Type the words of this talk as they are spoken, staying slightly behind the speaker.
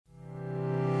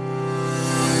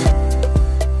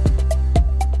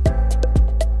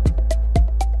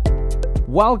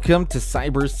Welcome to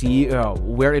Cyber CEO,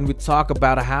 wherein we talk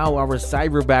about how our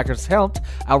cyberbackers helped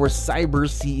our cyber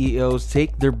CEOs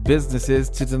take their businesses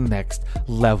to the next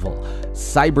level.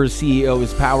 Cyber CEO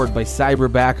is powered by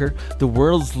Cyberbacker, the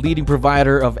world's leading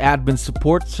provider of admin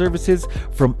support services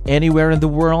from anywhere in the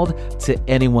world to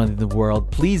anyone in the world.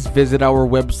 Please visit our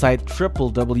website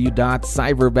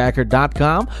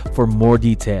www.cyberbacker.com for more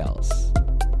details.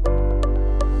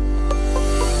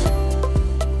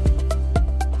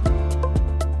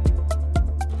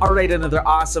 All right, another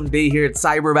awesome day here at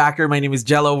Cyberbacker. My name is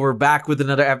Jello. We're back with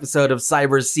another episode of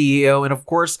Cyber CEO. And of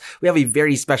course, we have a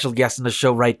very special guest on the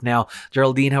show right now.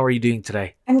 Geraldine, how are you doing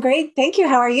today? I'm great. Thank you.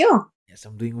 How are you? Yes,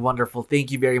 I'm doing wonderful.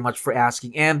 Thank you very much for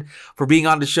asking and for being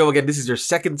on the show again. This is your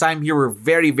second time here. We're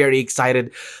very, very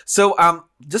excited. So,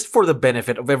 just for the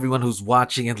benefit of everyone who's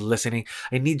watching and listening,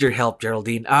 I need your help,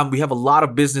 Geraldine. We have a lot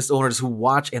of business owners who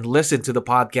watch and listen to the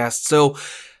podcast. So,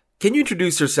 can you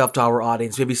introduce yourself to our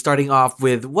audience? Maybe starting off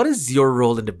with, what is your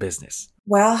role in the business?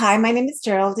 Well, hi, my name is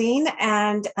Geraldine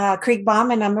and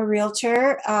Kriegbaum, and I'm a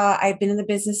realtor. I've been in the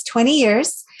business 20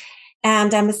 years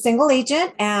and I'm a single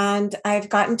agent. And I've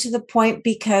gotten to the point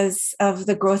because of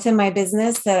the growth in my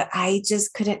business that I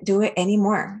just couldn't do it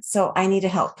anymore. So I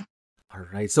needed help. All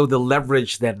right. So the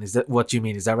leverage then, is that what you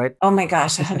mean? Is that right? Oh my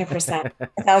gosh, 100%,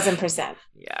 1,000%.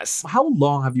 Yes. How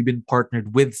long have you been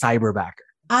partnered with Cyberbacker?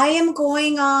 I am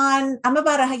going on, I'm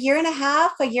about a year and a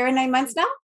half, a year and 9 months now.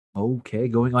 Okay,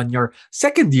 going on your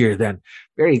second year then.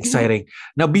 Very exciting.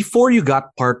 Now, before you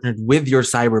got partnered with your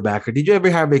cyberbacker, did you ever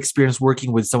have experience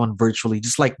working with someone virtually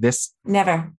just like this?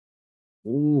 Never.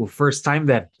 Ooh, first time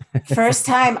then. First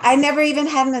time. I never even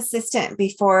had an assistant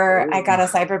before I got a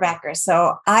cyberbacker.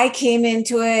 So I came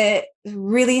into it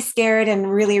really scared and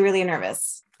really, really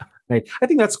nervous. Right. I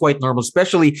think that's quite normal,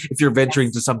 especially if you're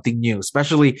venturing to something new,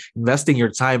 especially investing your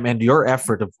time and your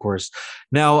effort, of course.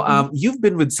 Now, you've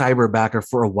been with Cyberbacker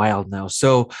for a while now.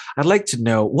 So I'd like to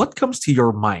know what comes to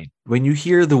your mind when you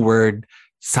hear the word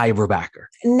Cyberbacker.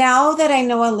 Now that I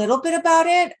know a little bit about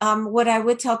it, what I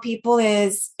would tell people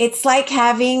is it's like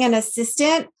having an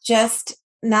assistant, just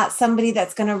not somebody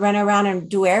that's going to run around and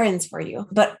do errands for you.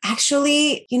 But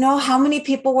actually, you know, how many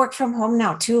people work from home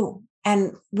now too?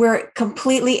 And we're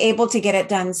completely able to get it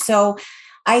done. So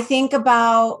I think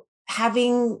about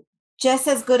having just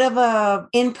as good of a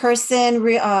in-person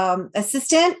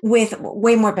assistant with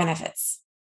way more benefits.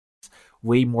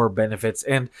 Way more benefits.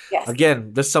 And yes.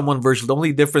 Again, there's someone virtual. The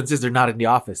only difference is they're not in the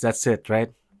office. That's it,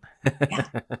 right?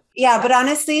 Yeah, but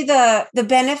honestly, the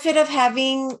benefit of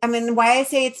having, why I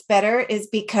say it's better is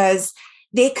because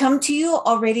they come to you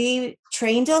already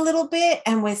trained a little bit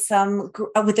and with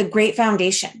a great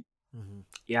foundation.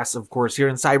 Yes, of course. Here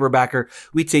in Cyberbacker,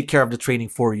 we take care of the training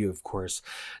for you, of course.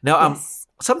 Now, yes.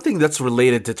 Something that's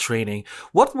related to training,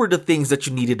 what were the things that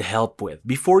you needed help with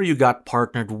before you got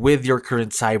partnered with your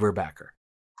current Cyberbacker?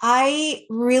 I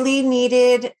really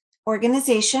needed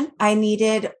organization. I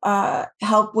needed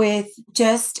help with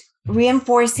just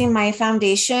reinforcing my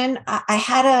foundation. I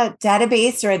had a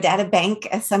database or a data bank,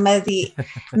 as some of the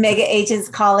mega agents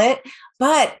call it,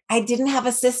 but I didn't have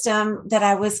a system that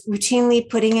I was routinely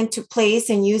putting into place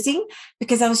and using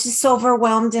because I was just so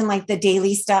overwhelmed in like the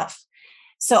daily stuff.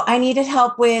 So I needed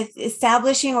help with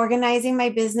establishing, organizing my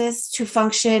business to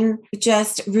function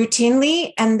just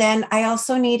routinely. And then I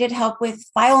also needed help with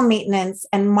file maintenance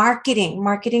and marketing.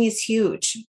 Marketing is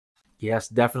huge. Yes,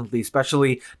 definitely.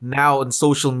 Especially now in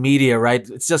social media, right?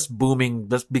 It's just booming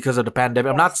just because of the pandemic.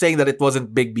 Yes. I'm not saying that it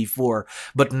wasn't big before,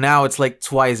 but now it's like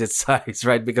twice its size,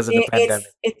 right? Because of the pandemic.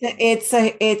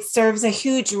 It serves a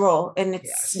huge role, and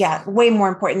it's way more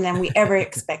important than we ever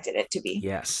expected it to be.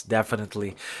 Yes,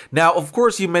 definitely. Now, of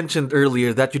course, you mentioned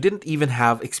earlier that you didn't even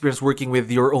have experience working with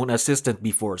your own assistant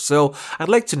before. So I'd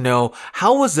like to know,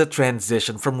 how was the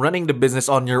transition from running the business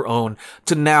on your own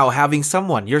to now having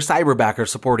someone, your cyberbacker,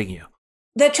 supporting you?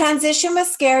 The transition was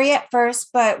scary at first,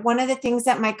 but one of the things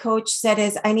that my coach said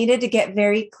is I needed to get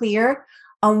very clear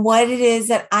on what it is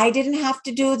that I didn't have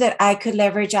to do that I could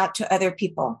leverage out to other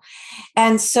people.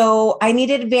 And so I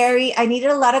needed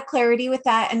a lot of clarity with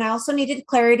that. And I also needed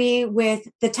clarity with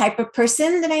the type of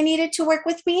person that I needed to work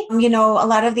with me. You know, a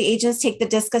lot of the agents take the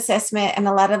DISC assessment and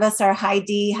a lot of us are high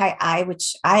D, high I,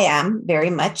 which I am very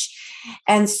much.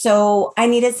 And so I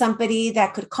needed somebody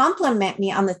that could complement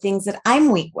me on the things that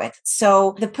I'm weak with.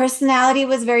 So the personality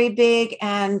was very big,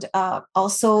 and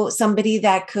also somebody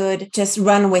that could just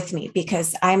run with me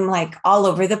because I'm like all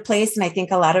over the place. And I think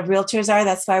a lot of realtors are.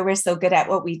 That's why we're so good at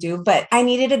what we do. But I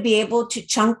needed to be able to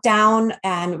chunk down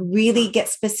and really get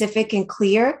specific and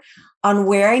clear on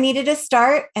where I needed to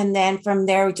start. And then from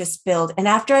there, just build. And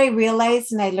after I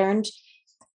realized and I learned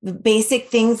the basic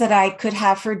things that I could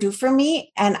have her do for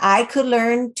me, and I could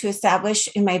learn to establish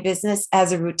in my business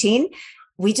as a routine.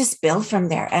 We just build from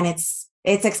there, and it's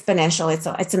exponential.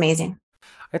 It's amazing.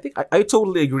 I think I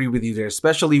totally agree with you there,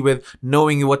 especially with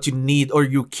knowing what you need or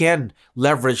you can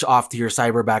leverage off to your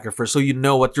cyberbacker first. So you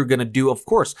know what you're going to do, of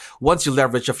course, once you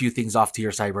leverage a few things off to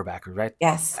your cyberbacker, right?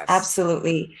 Yes,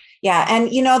 absolutely. Yeah.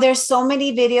 And, there's so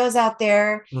many videos out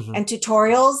there and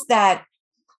tutorials that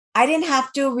I didn't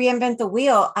have to reinvent the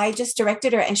wheel. I just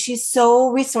directed her, and she's so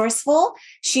resourceful.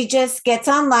 She just gets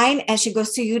online and she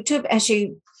goes to YouTube and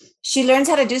she learns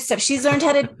how to do stuff. She's learned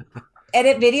how to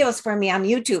edit videos for me on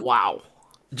YouTube. Wow.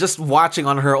 Just watching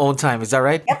on her own time. Is that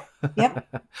right?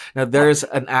 Yep. Now, there's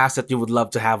an asset you would love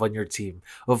to have on your team,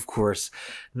 of course.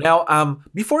 Now,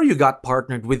 before you got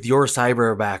partnered with your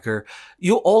cyberbacker,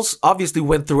 you also obviously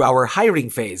went through our hiring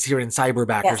phase here in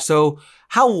Cyberbacker. Yes. So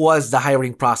how was the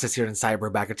hiring process here in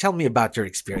Cyberbacker? Tell me about your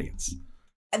experience.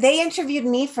 They interviewed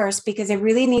me first because they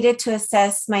really needed to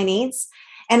assess my needs.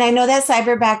 And I know that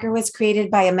Cyberbacker was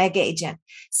created by a mega agent.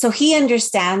 So he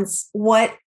understands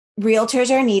what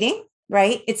realtors are needing,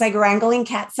 right? It's like wrangling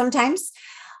cats sometimes,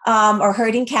 or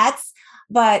herding cats,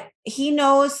 but he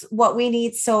knows what we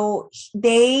need. So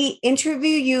they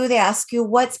interview you. They ask you,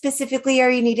 what specifically are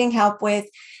you needing help with?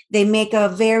 They make a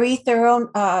very thorough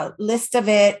list of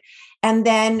it. And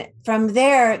then from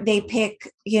there, they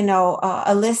pick,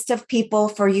 a list of people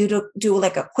for you to do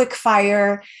like a quick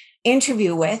fire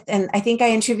interview with. And I think I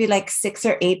interviewed like 6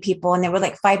 or 8 people, and they were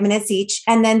like 5 minutes each.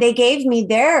 And then they gave me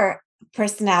their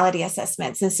personality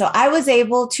assessments. And so I was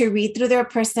able to read through their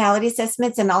personality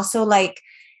assessments and also like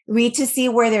read to see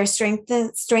where their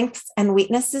strengths and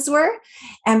weaknesses were.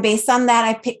 And based on that,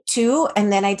 I picked 2.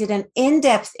 And then I did an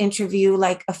in-depth interview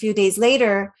like a few days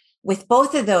later with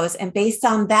both of those. And based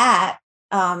on that,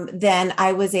 then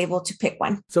I was able to pick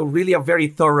one. So really a very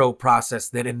thorough process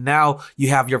then. And now you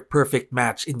have your perfect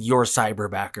match in your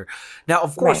cyberbacker. Now,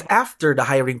 of course, Right. after the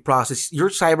hiring process, your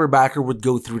cyberbacker would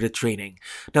go through the training.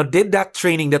 Now, did that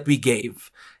training that we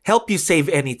gave help you save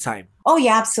any time? Oh,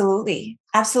 yeah, absolutely.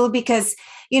 Absolutely. Because,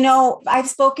 I've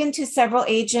spoken to several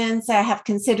agents that have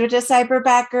considered a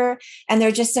cyberbacker, and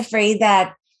they're just afraid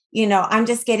that, I'm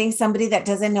just getting somebody that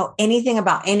doesn't know anything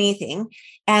about anything.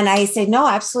 And I say, no,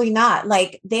 absolutely not.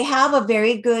 Like, they have a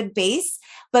very good base,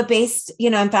 but based,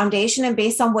 in foundation and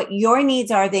based on what your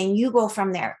needs are, then you go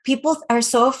from there. People are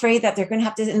so afraid that they're going to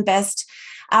have to invest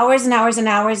hours and hours and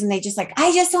hours. And they just like,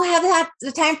 I just don't have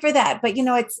the time for that. But,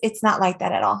 it's not like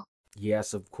that at all.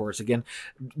 Yes, of course. Again,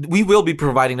 we will be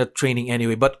providing the training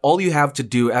anyway, but all you have to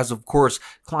do as, of course,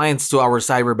 clients to our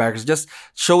cyberbackers, just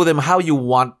show them how you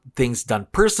want things done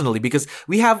personally, because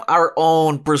we have our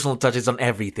own personal touches on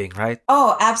everything, right?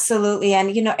 Oh, absolutely.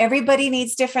 And, everybody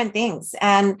needs different things.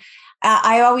 And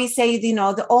I always say,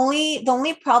 the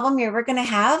only problem you're ever going to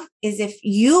have is if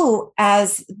you,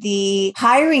 as the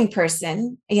hiring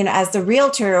person, as the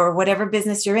realtor or whatever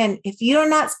business you're in, if you're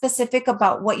not specific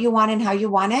about what you want and how you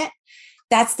want it,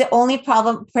 that's the only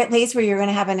place where you're going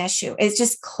to have an issue. It's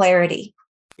just clarity.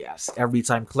 Yes, every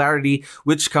time clarity,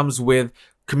 which comes with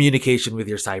communication with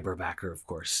your cyberbacker, of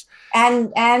course.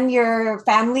 And your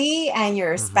family and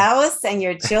your spouse and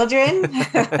your children.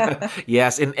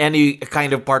 Yes, in any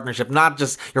kind of partnership, not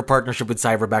just your partnership with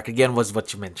cyberbacker, again, was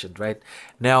what you mentioned, right?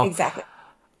 Now, Exactly.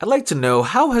 I'd like to know,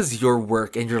 how has your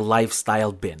work and your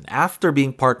lifestyle been after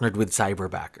being partnered with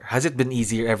cyberbacker? Has it been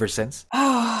easier ever since?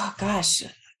 Oh, gosh.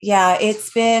 Yeah,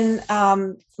 it's been,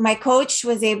 my coach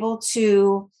was able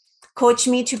to coach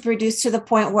me to produce to the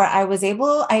point where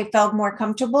I felt more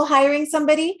comfortable hiring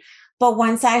somebody. But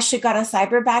once I actually got a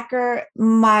cyberbacker,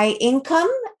 my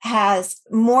income has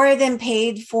more than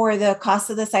paid for the cost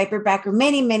of the cyberbacker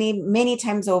many, many, many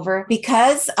times over,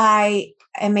 because I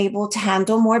am able to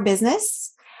handle more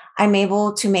business. I'm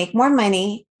able to make more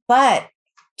money, but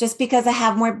just because I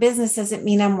have more business doesn't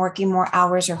mean I'm working more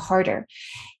hours or harder.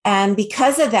 And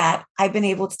because of that, I've been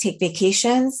able to take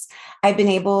vacations. I've been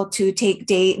able to take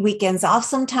weekends off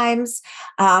sometimes.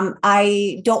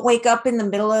 I don't wake up in the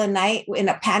middle of the night in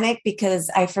a panic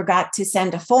because I forgot to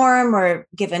send a form or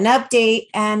give an update.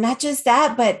 And not just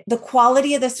that, but the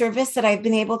quality of the service that I've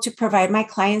been able to provide my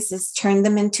clients has turned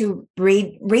them into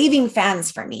raving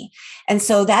fans for me. And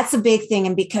so that's a big thing.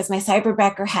 And because my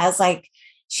cyberbacker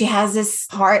she has this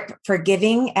heart for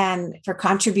giving and for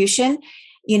contribution.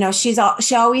 She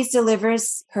always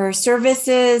delivers her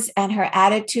services and her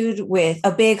attitude with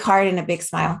a big heart and a big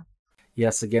smile.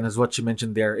 Yes, again, as what you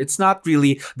mentioned there, it's not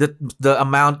really the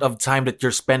amount of time that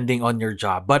you're spending on your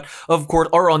job, but of course,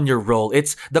 or on your role,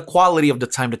 it's the quality of the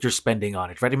time that you're spending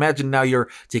on it, right? Imagine now you're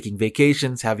taking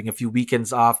vacations, having a few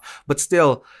weekends off, but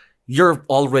still, you're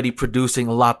already producing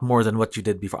a lot more than what you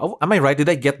did before. Oh, am I right? Did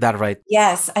I get that right?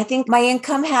 Yes, I think my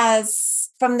income has,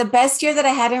 from the best year that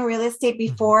I had in real estate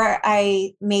before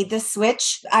I made the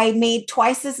switch, I made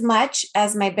twice as much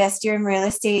as my best year in real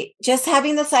estate. Just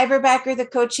having the cyberbacker, the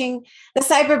coaching, the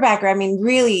cyberbacker, I mean,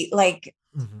 really like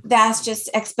that's just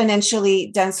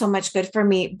exponentially done so much good for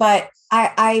me. But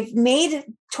I've made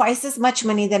twice as much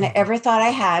money than I ever thought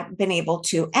I had been able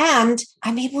to. And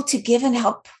I'm able to give and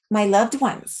help my loved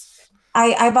ones.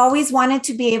 I've always wanted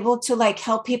to be able to like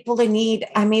help people in need.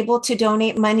 I'm able to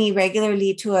donate money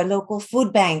regularly to a local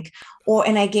food bank,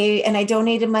 and I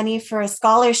donated money for a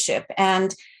scholarship.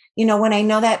 And, you know, when I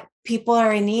know that people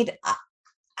are in need,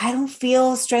 I don't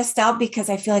feel stressed out because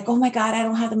I feel like, oh my God, I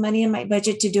don't have the money in my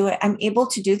budget to do it. I'm able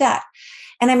to do that.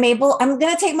 And I'm going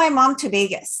to take my mom to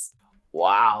Vegas.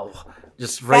 Wow.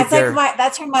 Just right there.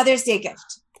 That's her Mother's Day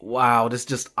gift. Wow, this is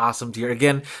just awesome to hear.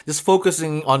 Again, just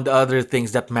focusing on the other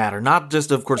things that matter. Not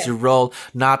just, of course, your role,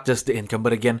 not just the income,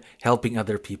 but again, helping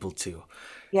other people too.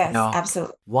 Yes, now,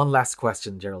 absolutely. One last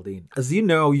question, Geraldine. As you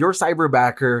know, your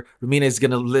cyberbacker, Romina, is going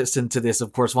to listen to this,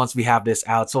 of course, once we have this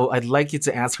out. So I'd like you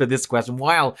to answer this question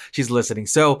while she's listening.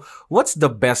 So what's the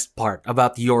best part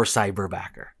about your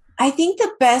cyberbacker? I think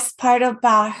the best part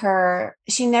about her,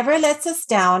 she never lets us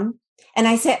down. And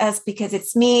I say us because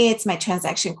it's me, it's my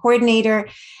transaction coordinator.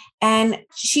 And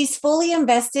she's fully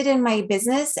invested in my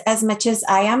business as much as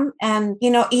I am. And, you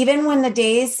know, even when the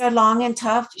days are long and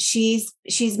tough, she's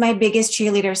my biggest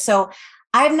cheerleader. So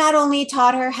I've not only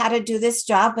taught her how to do this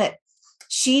job, but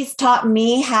she's taught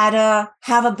me how to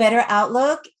have a better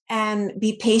outlook and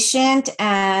be patient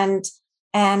and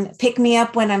pick me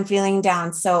up when I'm feeling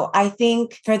down. So I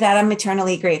think for that, I'm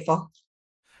eternally grateful.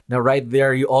 Now, right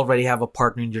there, you already have a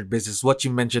partner in your business. What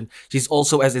you mentioned, she's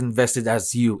also as invested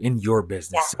as you in your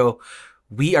business. Yeah. So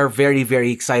we are very,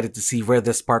 very excited to see where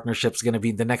this partnership is going to be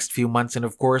in the next few months and,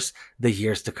 of course, the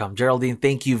years to come. Geraldine,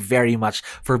 thank you very much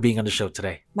for being on the show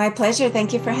today. My pleasure.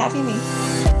 Thank you for having me.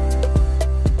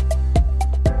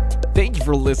 Thank you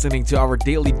for listening to our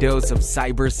daily dose of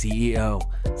Cyber CEO.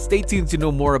 Stay tuned to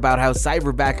know more about how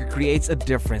Cyberbacker creates a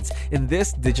difference in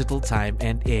this digital time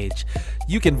and age.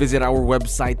 You can visit our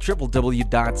website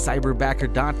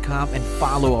www.cyberbacker.com and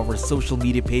follow our social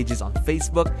media pages on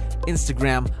Facebook,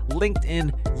 Instagram,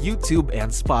 LinkedIn, YouTube,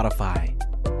 and Spotify.